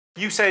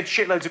You said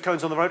shitloads of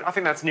cones on the road. I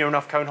think that's near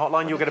enough cone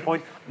hotline. You'll get a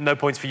point. No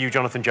points for you,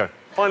 Jonathan Joe.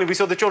 Finally, we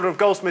saw the children of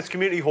Goldsmiths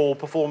Community Hall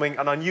performing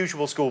an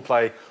unusual school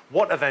play.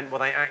 What event were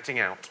they acting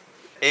out?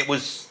 It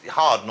was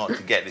hard not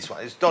to get this one.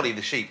 It was Dolly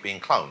the sheep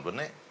being cloned,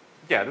 wasn't it?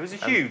 Yeah, there was a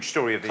huge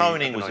story of the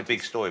cloning was a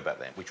big story back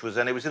then,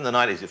 and it was in the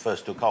 90s it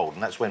first took hold,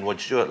 and that's when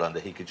Rod Stewart learned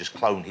that he could just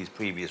clone his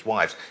previous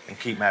wives and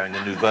keep marrying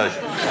the new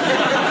version.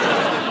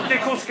 Yeah,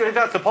 of course,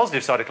 that's the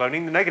positive side of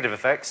cloning. The negative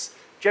effects,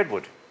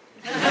 Jedward.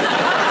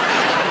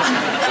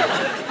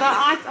 But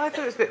I thought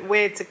it was a bit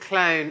weird to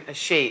clone a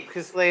sheep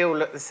because they all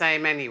look the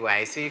same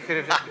anyway, so you could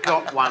have just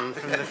got one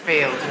from the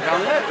field and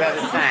gone, look, they're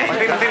the same. I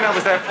think that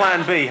was their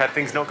plan B, had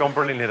things not gone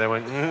brilliantly. They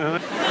went...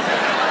 Did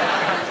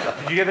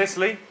you get this,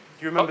 Lee? Do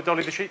you remember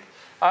Dolly the sheep?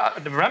 I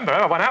remember,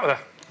 I went out with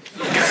her.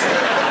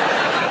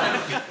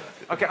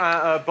 OK,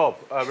 Bob,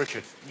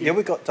 Richard. Yeah,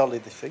 we got Dolly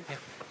the sheep. Yeah.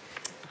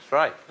 That's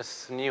right,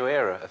 it's a new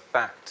era of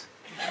fact.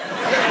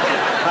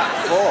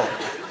 Fact 4.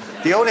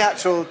 The only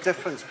actual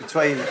difference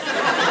between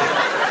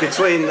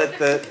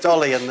the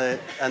Dolly and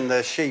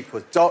the sheep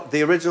was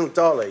the original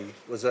Dolly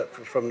was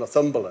from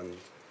Northumberland,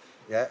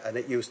 yeah, and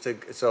it used to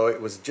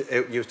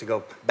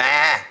go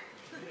bah,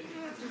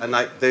 and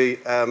like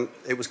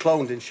it was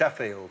cloned in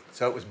Sheffield,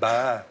 so it was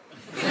bah.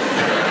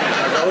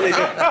 Well,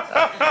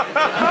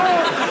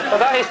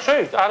 that is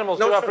true. Animals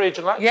do have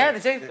regional accents. Yeah,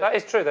 they do. That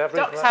is true. They have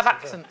regional Ducks have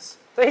accents.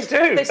 They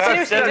do. They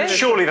seriously do.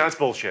 Surely that's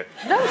bullshit.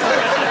 No.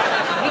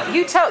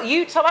 you tell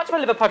that to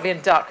a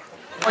Liverpudlian duck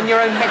on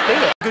your own head, do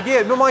you? Good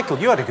year. No, Michael,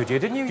 you had a good year,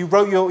 didn't you? You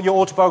wrote your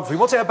autobiography.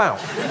 What's it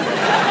about?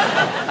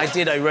 I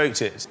did. I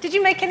wrote it. Did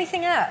you make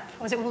anything up,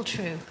 or was it all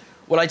true?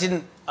 Well, I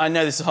didn't... I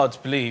know this is hard to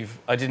believe.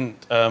 I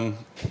didn't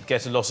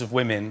get a lot of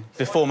women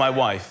before my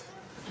wife.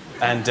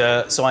 And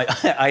so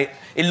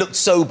it looked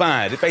so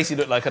bad. It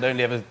basically looked like I'd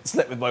only ever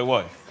slept with my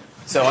wife.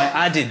 So I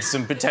added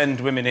some pretend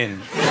women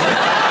in.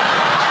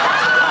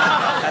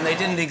 And they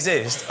didn't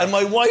exist. And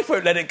my wife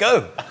won't let it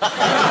go. Every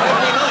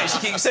night she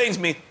keeps saying to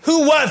me,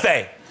 who were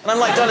they? And I'm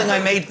like, darling, I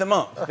made them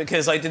up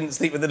because I didn't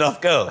sleep with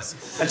enough girls.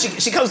 And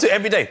she comes to it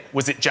every day.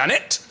 Was it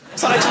Janet?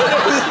 So I don't know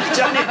who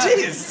Janet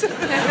is. So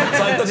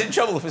I got in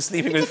trouble for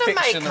sleeping with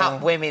fictional... You make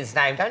up women's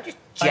names, don't you?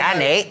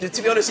 Janet.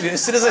 To be honest with you,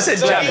 as soon as I said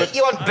Janet...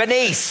 You want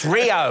Bernice,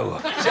 Rio.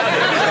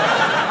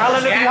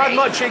 Alan, have you had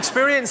much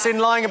experience in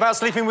lying about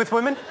sleeping with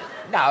women?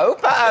 No,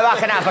 but I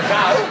can have a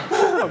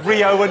go.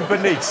 Rio and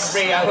Bernice.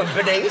 Rio and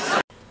Bernice.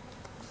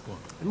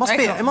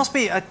 It must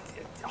be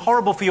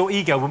horrible for your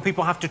ego when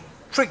people have to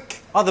trick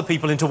other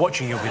people into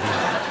watching your video.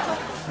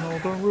 Know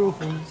the rules,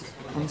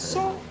 and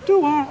so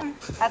do I.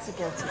 That's a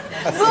guilty.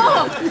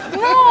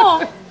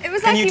 No! It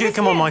was Can you do...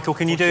 Come on, Michael,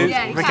 can you do...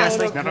 Yeah, you Rick can.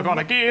 Astley? Never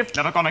gonna give,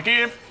 never gonna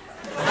give.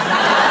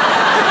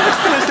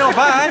 It's not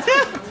bad.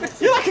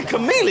 You're like a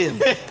chameleon.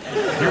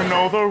 You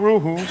know the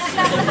rules.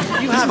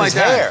 You have his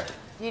hair.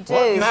 You do.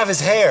 What? You have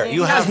his hair.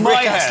 You have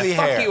Rick Astley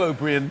hair. Fuck you,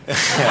 O'Brien.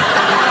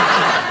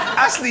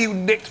 Astley, you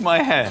nicked my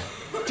hair.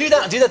 Do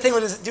that thing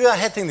with his... Do that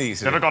head thing that you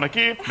do. Never gonna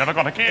give, never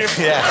gonna give.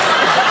 Yeah.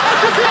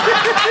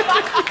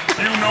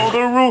 You know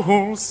the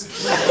rules.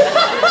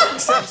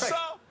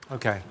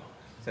 OK.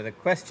 So the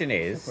question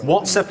is...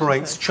 What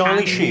separates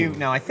Charlie Sheen?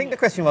 No, I think the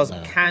question was,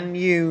 can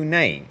you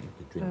name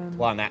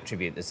one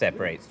attribute that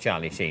separates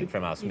Charlie Sheen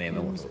from us mere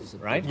mortals,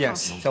 right?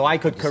 Yes. So I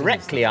could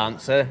correctly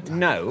answer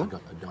no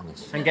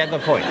and get the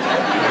point.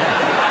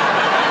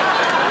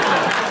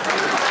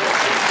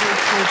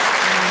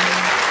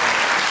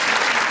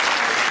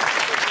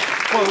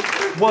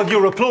 Well,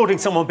 you're applauding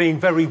someone being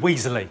very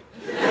weaselly.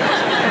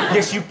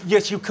 Yes,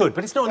 you could,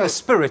 but it's not in the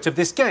spirit of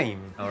this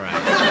game. All right.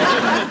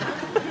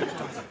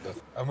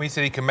 And we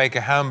said he can make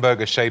a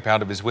hamburger shape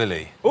out of his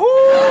willy. Ooh!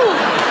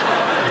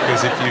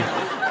 Because if you...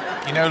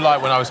 You know,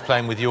 like when I was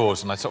playing with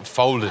yours and I sort of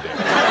folded it.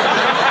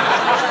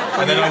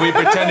 And then we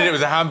pretended it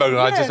was a hamburger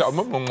and I just... I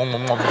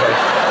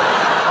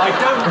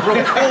don't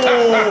recall...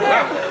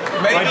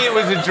 Maybe it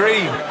was a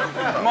dream.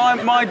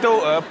 My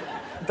daughter...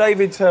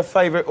 David's her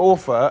favourite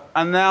author,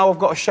 and now I've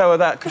got to show her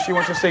that because she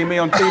wants to see me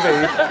on TV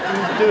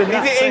doing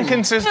that. Is it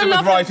inconsistent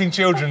with writing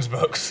children's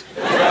books?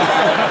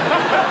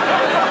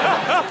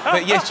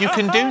 But yes, you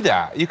can do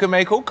that. You can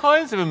make all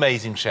kinds of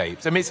amazing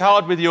shapes. I mean, it's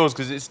hard with yours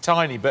because it's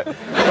tiny, but if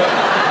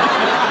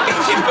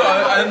you've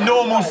got a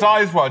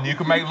normal-sized one, you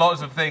can make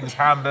lots of things,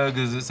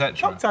 hamburgers,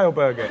 etc. Cocktail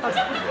burger.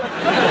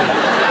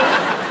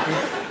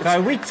 So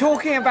are we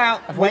talking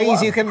about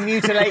ways you can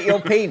mutilate your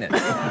penis?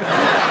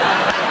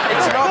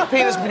 It's not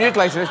penis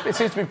mutilation, it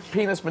seems to be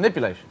penis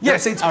manipulation.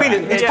 Yes, it's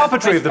penis. It's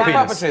puppetry of the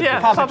penis.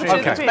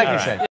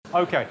 Puppetry.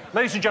 OK.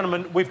 Ladies and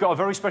gentlemen, we've got a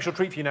very special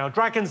treat for you now.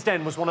 Dragon's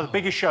Den was one of the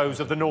biggest shows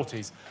of the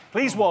noughties.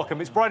 Please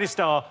welcome its brightest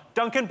star,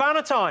 Duncan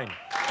Bannatyne.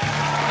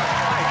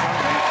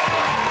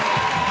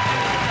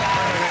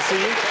 See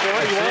you.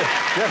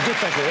 Yeah, good,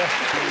 thank you, yeah.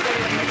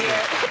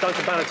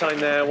 Duncan Bannatyne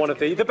there, one of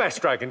the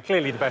best dragon,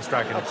 clearly the best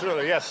dragon.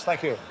 Absolutely, yes,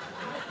 thank you.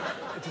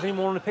 Does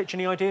anyone want to pitch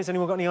any ideas?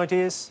 Anyone got any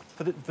ideas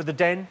for the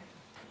den?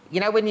 You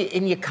know, when you're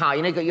in your car,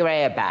 you know, you've got your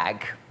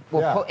airbag?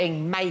 We're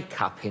putting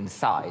makeup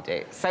inside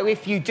it. So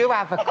if you do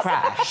have a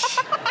crash...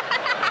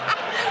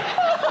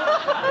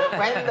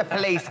 when the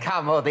police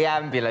come or the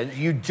ambulance,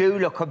 you do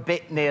look a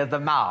bit near the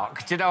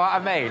mark. Do you know what I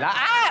mean? Like,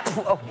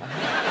 ah!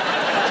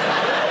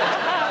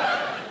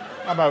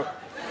 How about?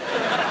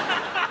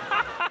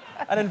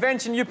 An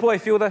invention you probably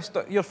feel this.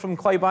 You're from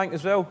Clydebank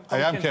as well. I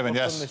am, Kevin, We're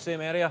yes. From the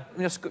same area.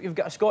 And you've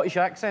got a Scottish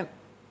accent.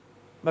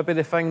 Maybe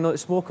the thing that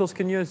smokers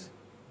can use.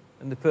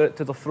 And they put it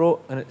to their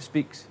throat and it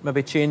speaks.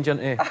 Maybe change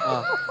into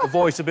a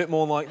voice a bit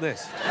more like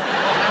this.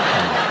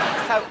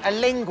 So, a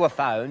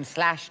linguaphone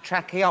 /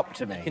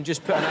 tracheotomy. You can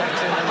just put an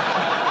accent in.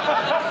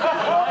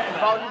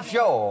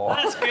 Bonjour.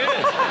 That's good.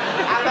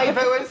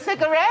 Avez-vous a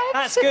cigarette?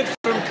 That's good.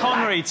 From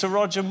Connery to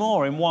Roger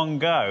Moore in one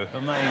go.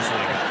 Amazing.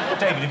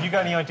 David, have you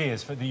got any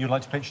ideas that you'd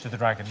like to pitch to the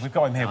dragon? We've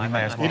got him here, we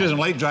may as well. He doesn't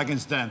like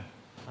Dragon's Den.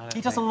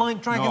 He doesn't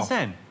like Dragon's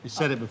Den? He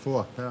said it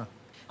before, yeah.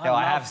 No,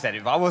 I have said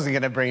it, but I wasn't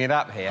going to bring it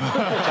up here.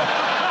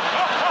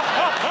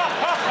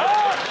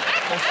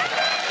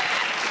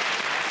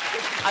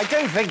 I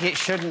don't think it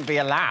shouldn't be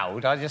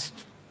allowed. I just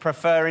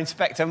prefer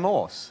Inspector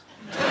Morse.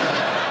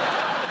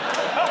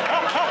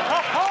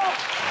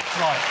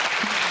 Right.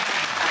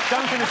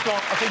 Duncan has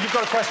got... I think you've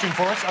got a question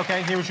for us.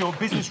 OK, here is your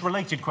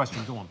business-related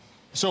question. Go on.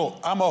 So,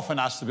 I'm often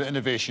asked about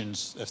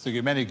innovations, if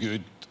they're any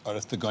good or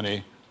if they're going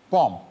to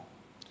bomb.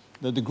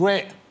 The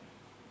great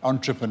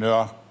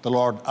entrepreneur, the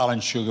Lord Alan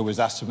Sugar, was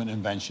asked about an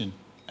invention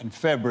in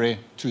February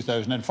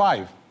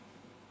 2005.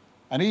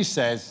 And he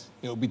says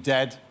it'll be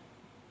dead,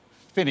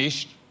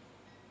 finished,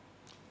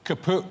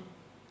 kaput,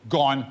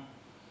 gone,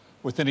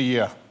 within a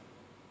year.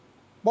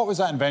 What was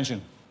that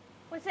invention?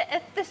 Was it a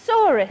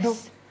thesaurus? No.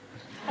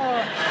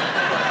 Oh.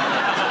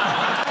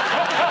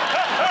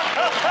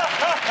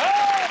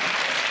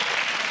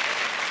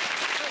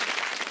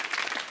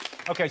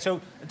 OK,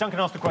 so Duncan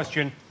asked the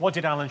question, what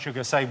did Alan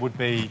Sugar say would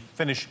be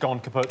finished, gone,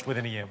 kaput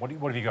within a year? What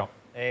have you got?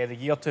 The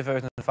year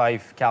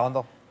 2005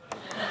 calendar.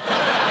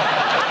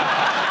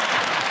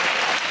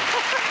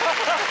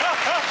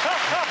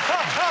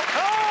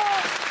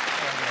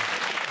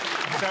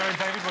 Sarah and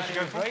David, what you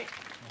go for?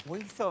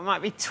 We thought it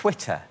might be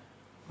Twitter.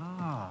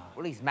 Ah.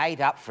 Well, he's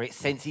made up for it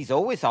since he's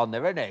always on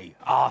there, isn't he?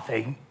 I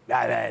think.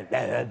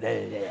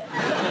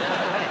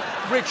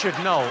 Richard,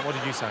 Noel, what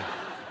did you say?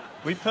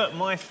 We put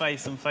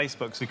MySpace and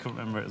Facebook, so we couldn't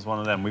remember it as one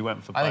of them. We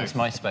went for both. I think it's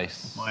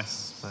MySpace.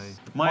 MySpace.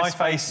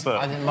 MySpace.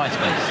 I think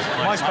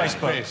MySpace.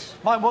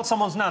 MySpace. What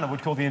someone's nana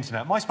would call the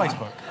internet.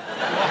 MySpacebook.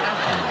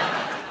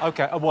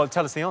 OK, well,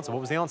 tell us the answer. What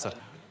was the answer?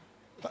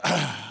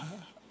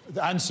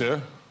 The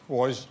answer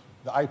was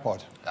the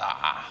iPod.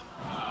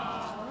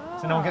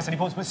 So no one gets any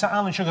points. But Sir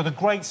Alan Sugar, the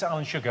great Sir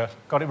Alan Sugar,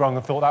 got it wrong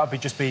and thought that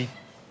would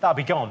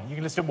be gone. You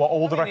can list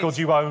all the records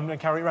you own and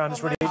carry it around.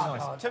 It's really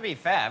nice. To be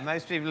fair,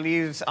 most people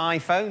use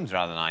iPhones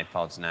rather than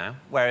iPods now,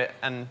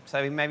 and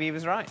so maybe he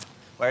was right.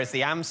 Whereas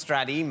the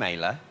Amstrad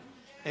emailer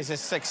is as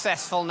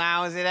successful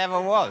now as it ever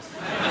was.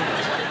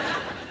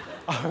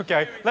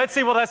 OK, let's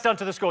see what that's done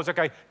to the scores.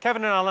 OK,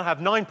 Kevin and Alan have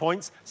 9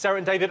 points, Sarah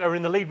and David are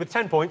in the lead with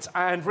 10 points,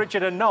 and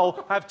Richard and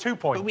Noel have 2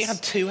 points. But we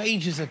had 2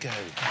 ages ago.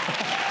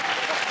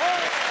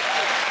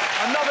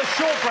 Another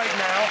short break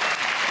now.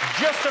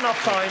 Just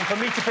enough time for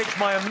me to pitch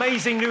my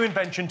amazing new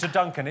invention to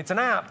Duncan. It's an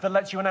app that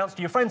lets you announce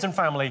to your friends and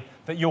family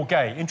that you're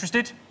gay.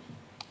 Interested?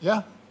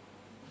 Yeah.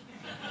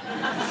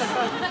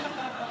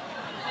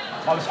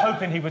 I was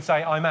hoping he would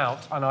say, I'm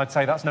out, and I'd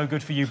say, that's no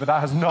good for you, but that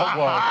has not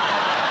worked.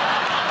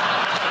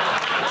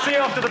 See you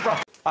after the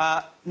break.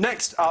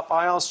 Next up,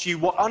 I asked you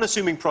what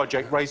unassuming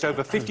project raised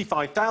over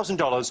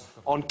 $55,000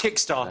 on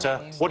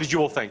Kickstarter. What did you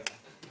all think?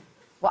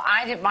 Well,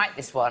 I didn't write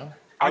this one.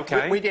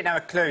 OK. We didn't have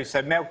a clue,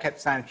 so Mel kept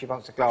saying she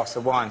wants a glass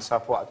of wine, so I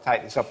thought I'd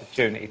take this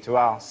opportunity to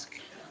ask.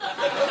 Can Mel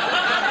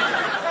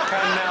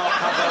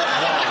have a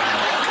wine?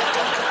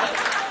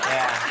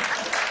 Yeah.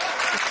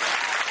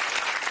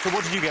 So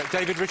what did you get?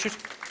 David, Richard?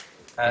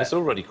 It's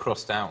already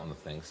crossed out on the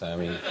thing, so I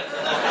mean...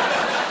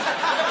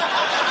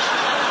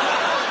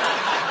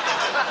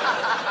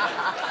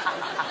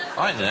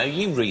 I don't know,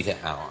 you read it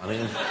out. I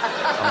mean,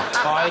 I'm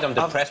tired, I'm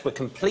depressed, we're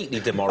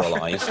completely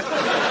demoralised.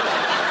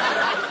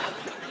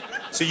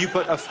 So you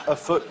put a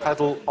foot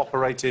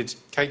pedal-operated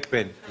cake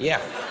bin? Yeah.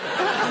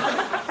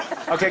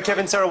 OK,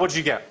 Kevin, Sarah, what did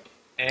you get?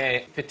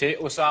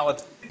 Potato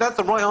salad. That's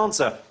the right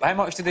answer. How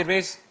much did he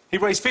raise? He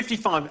raised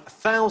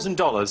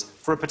 $55,000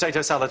 for a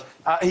potato salad.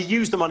 He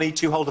used the money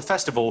to hold a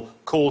festival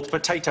called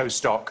Potato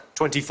Stock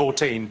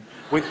 2014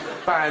 with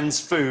bands,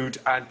 food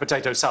and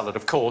potato salad,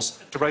 of course,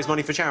 to raise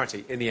money for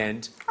charity. In the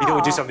end, he thought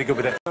we'd do something good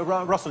with it.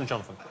 Russell and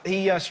Jonathan.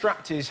 He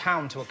strapped his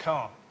hound to a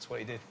car. That's what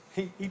he did.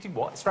 He did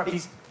what? Strapped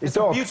his It's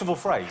dog. a beautiful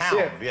phrase.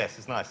 Hound, yes,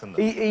 it's nice, isn't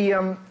it? He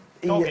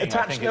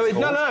attached...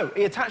 No,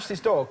 he attached his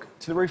dog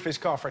to the roof of his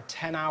car for a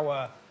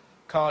 10-hour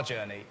car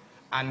journey.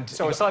 And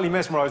so I was slightly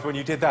mesmerised when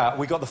you did that.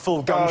 We got the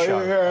full gun show.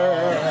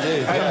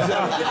 It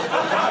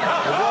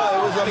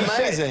was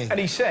amazing. And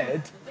he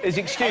said his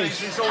excuse...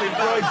 His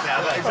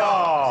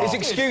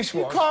excuse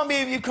was...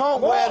 You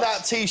can't wear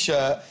that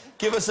T-shirt,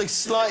 give us a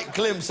slight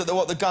glimpse at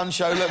what the gun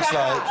show looks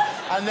like,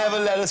 and never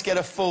let us get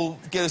a full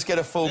glimpse.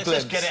 Let's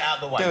just get it out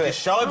of the way. Do it.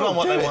 Just show everyone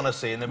what they want to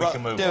see, and then we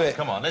can move on. Do it.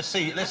 Come on, let's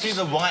see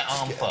the right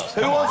arm first.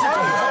 Who wants to do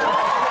it?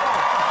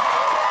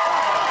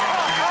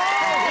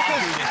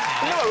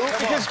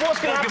 because what's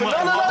going to happen...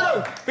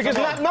 No. Because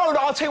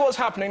I'll tell you what's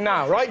happening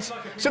now, right?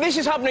 So this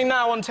is happening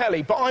now on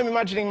telly, but I'm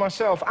imagining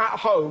myself at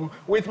home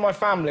with my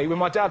family, with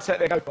my dad sat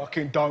there going,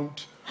 fucking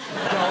don't.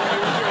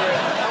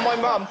 And my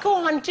mum,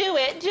 go on, do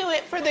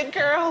it for the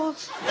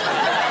girls.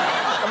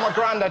 And my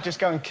granddad just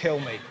go and kill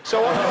me.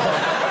 So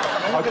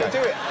I'm not going to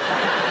do it.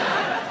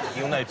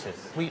 You'll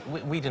notice,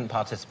 we didn't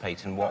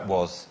participate in what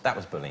was... That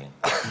was bullying.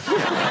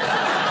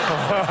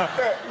 Yeah,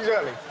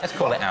 exactly. Let's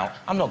call it out.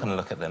 I'm not going to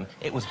look at them.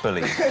 It was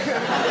bullying. OK?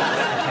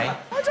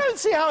 I don't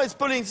see how it's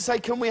bullying to say,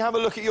 can we have a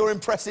look at your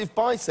impressive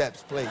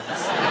biceps, please?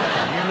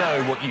 You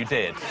know what you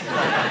did.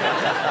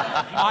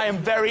 I am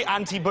very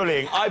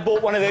anti-bullying. I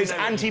bought one of those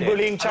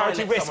anti-bullying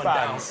charity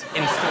wristbands.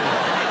 In school.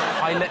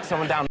 I let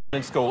someone down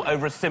in school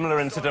over a similar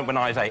incident when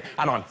I was 8,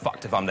 and I'm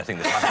fucked if I'm letting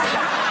this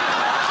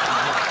happen.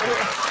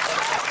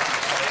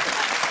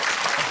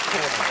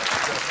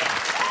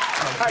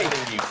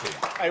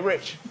 Hey,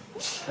 Rich.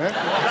 Huh?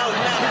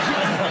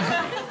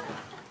 No.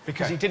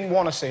 Because he didn't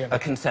want to see him. A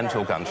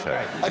consensual gun show.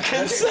 A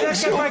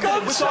consensual gun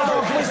show? Which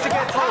are quiz to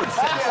get through.